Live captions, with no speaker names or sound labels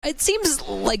It seems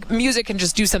like music can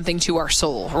just do something to our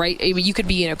soul, right? I mean, you could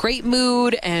be in a great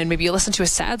mood and maybe you listen to a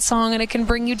sad song and it can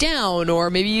bring you down, or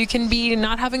maybe you can be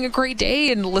not having a great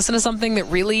day and listen to something that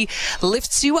really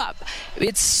lifts you up.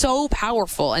 It's so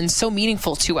powerful and so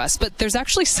meaningful to us, but there's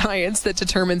actually science that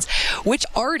determines which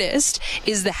artist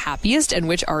is the happiest and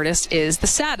which artist is the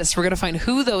saddest. We're going to find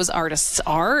who those artists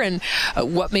are and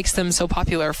what makes them so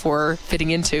popular for fitting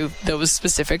into those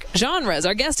specific genres.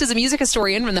 Our guest is a music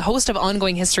historian and the host of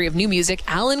Ongoing History of New Music,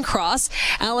 Alan Cross.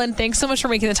 Alan, thanks so much for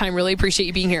making the time. Really appreciate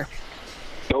you being here.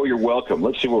 Oh, you're welcome.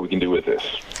 Let's see what we can do with this.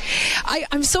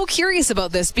 I'm so curious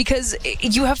about this because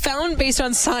you have found, based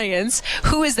on science,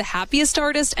 who is the happiest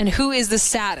artist and who is the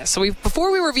saddest. So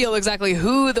before we reveal exactly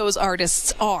who those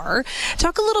artists are,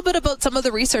 talk a little bit about some of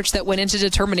the research that went into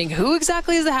determining who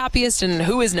exactly is the happiest and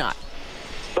who is not.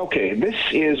 Okay, this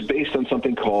is based on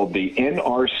something called the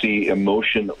NRC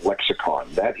Emotion Lexicon.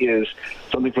 That is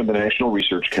something from the National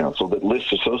Research Council that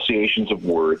lists associations of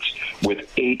words with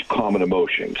 8 common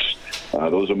emotions.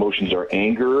 Those emotions are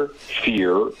anger,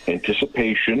 fear,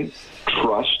 anticipation,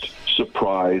 trust,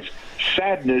 surprise,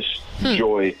 sadness,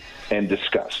 joy, and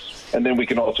disgust. And then we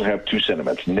can also have 2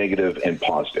 sentiments, negative and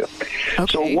positive.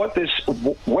 Okay. So what this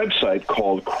website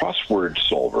called Crossword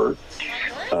Solver,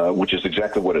 which is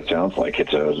exactly what it sounds like.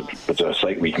 It's a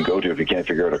site we can go to if you can't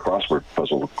figure out a crossword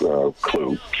puzzle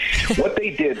clue. What they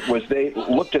did was they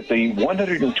looked at the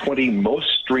 120 most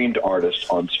streamed artists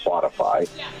on Spotify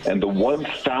and the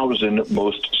 1,000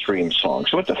 most streamed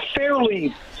songs. So it's a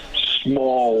fairly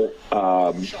small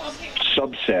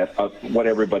subset of what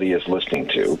everybody is listening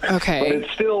to. Okay. But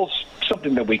it's still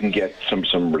something that we can get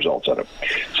some results out of.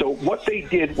 So what they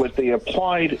did was they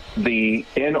applied the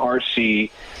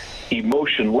NRC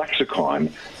Emotion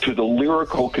Lexicon to the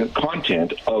lyrical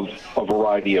content of a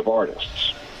variety of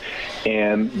artists.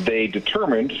 And they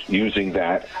determined, using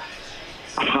that,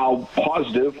 how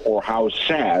positive or how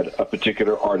sad a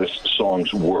particular artist's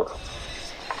songs were.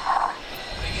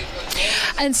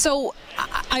 And so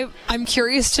I'm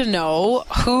curious to know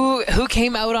who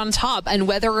came out on top and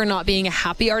whether or not being a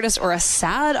happy artist or a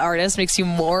sad artist makes you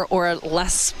more or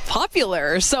less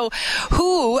popular. So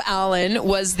who, Alan,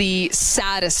 was the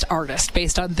saddest artist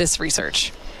based on this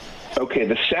research? Okay,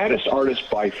 the saddest artist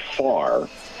by far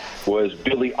was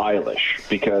Billie Eilish,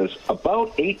 because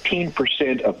about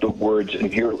 18% of the words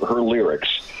in her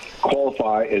lyrics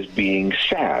qualify as being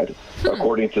sad,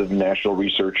 according to the National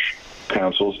Research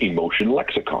Council's Emotion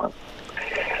Lexicon.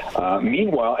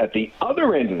 Meanwhile, at the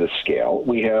other end of the scale,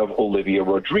 we have Olivia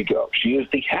Rodrigo. She is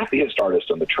the happiest artist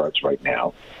on the charts right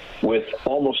now, with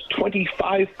almost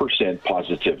 25%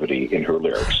 positivity in her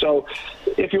lyrics. So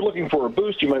if you're looking for a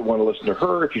boost, you might want to listen to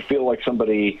her. If you feel like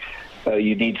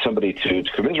you need somebody to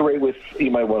commiserate with,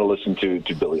 you might want to listen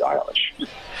to Billie Eilish.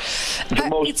 The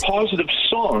most positive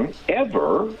song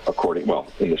ever,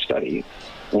 in the study,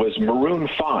 was Maroon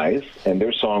 5 and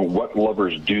their song What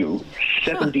Lovers Do,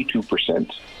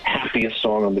 72%, happiest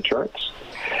song on the charts.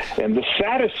 And the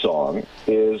saddest song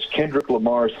is Kendrick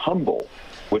Lamar's Humble,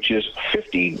 which is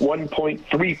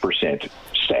 51.3%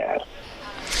 sad.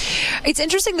 It's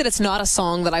interesting that it's not a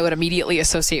song that I would immediately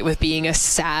associate with being a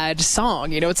sad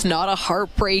song. You know, it's not a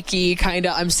heartbreaky kind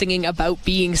of I'm singing about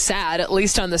being sad, at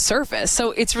least on the surface.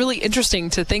 So it's really interesting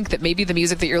to think that maybe the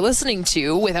music that you're listening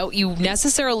to, without you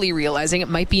necessarily realizing it,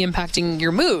 might be impacting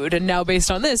your mood. And now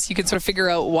based on this, you can sort of figure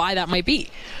out why that might be.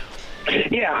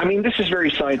 Yeah, I mean, this is very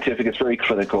scientific. It's very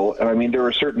clinical. And I mean, there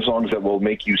are certain songs that will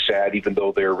make you sad even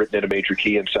though they're written in a major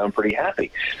key and sound pretty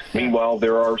happy. Meanwhile,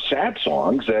 there are sad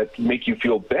songs that make you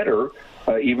feel better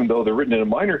even though they're written in a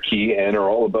minor key and are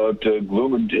all about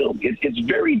gloom and doom. It's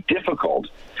very difficult.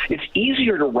 It's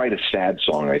easier to write a sad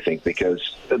song, I think,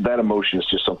 because that emotion is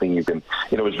just something you can,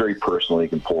 it's very personal. You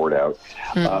can pour it out.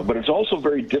 But it's also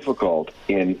very difficult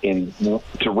to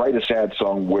write a sad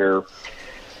song where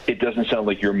it doesn't sound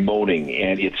like you're moaning,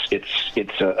 and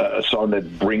it's a song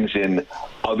that brings in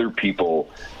other people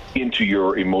into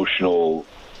your emotional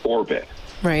orbit.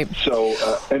 Right. So,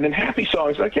 and then happy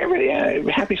songs,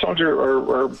 happy songs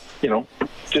are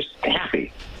just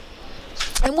happy.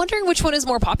 I'm wondering which one is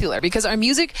more popular, because our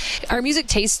music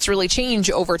tastes really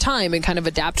change over time and kind of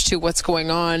adapt to what's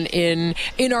going on in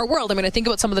our world. I mean, I think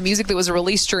about some of the music that was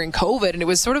released during COVID, and it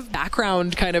was sort of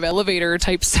background kind of elevator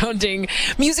type sounding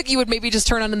music you would maybe just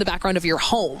turn on in the background of your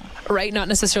home, right? Not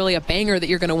necessarily a banger that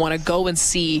you're going to want to go and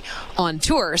see on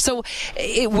tour. So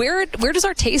where does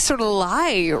our taste sort of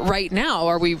lie right now?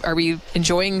 Are we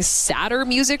enjoying sadder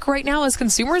music right now as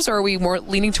consumers, or are we more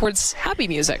leaning towards happy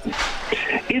music?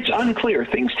 It's unclear.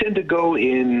 things tend to go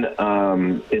in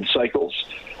cycles.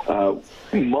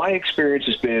 My experience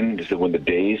has been that when the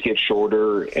days get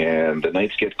shorter and the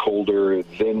nights get colder,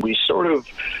 then we sort of,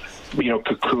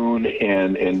 cocoon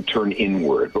and turn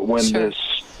inward. But when this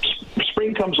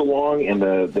spring comes along and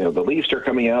the leaves start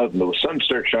coming out and the sun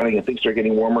starts shining and things start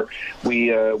getting warmer,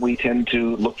 we tend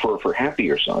to look for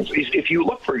happier songs. If you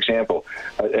look, for example,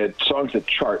 at songs that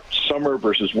chart summer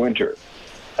versus winter,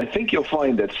 I think you'll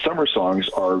find that summer songs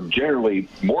are generally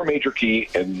more major key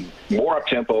and more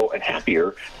up-tempo and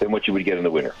happier than what you would get in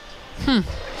the winter.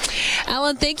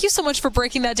 Alan, thank you so much for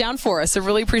breaking that down for us. I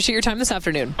really appreciate your time this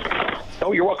afternoon.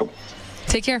 Oh, you're welcome.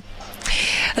 Take care.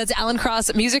 That's Alan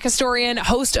Cross, music historian,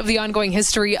 host of the Ongoing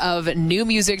History of New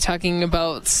Music, talking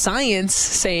about science,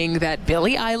 saying that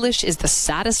Billie Eilish is the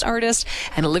saddest artist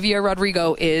and Olivia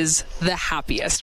Rodrigo is the happiest.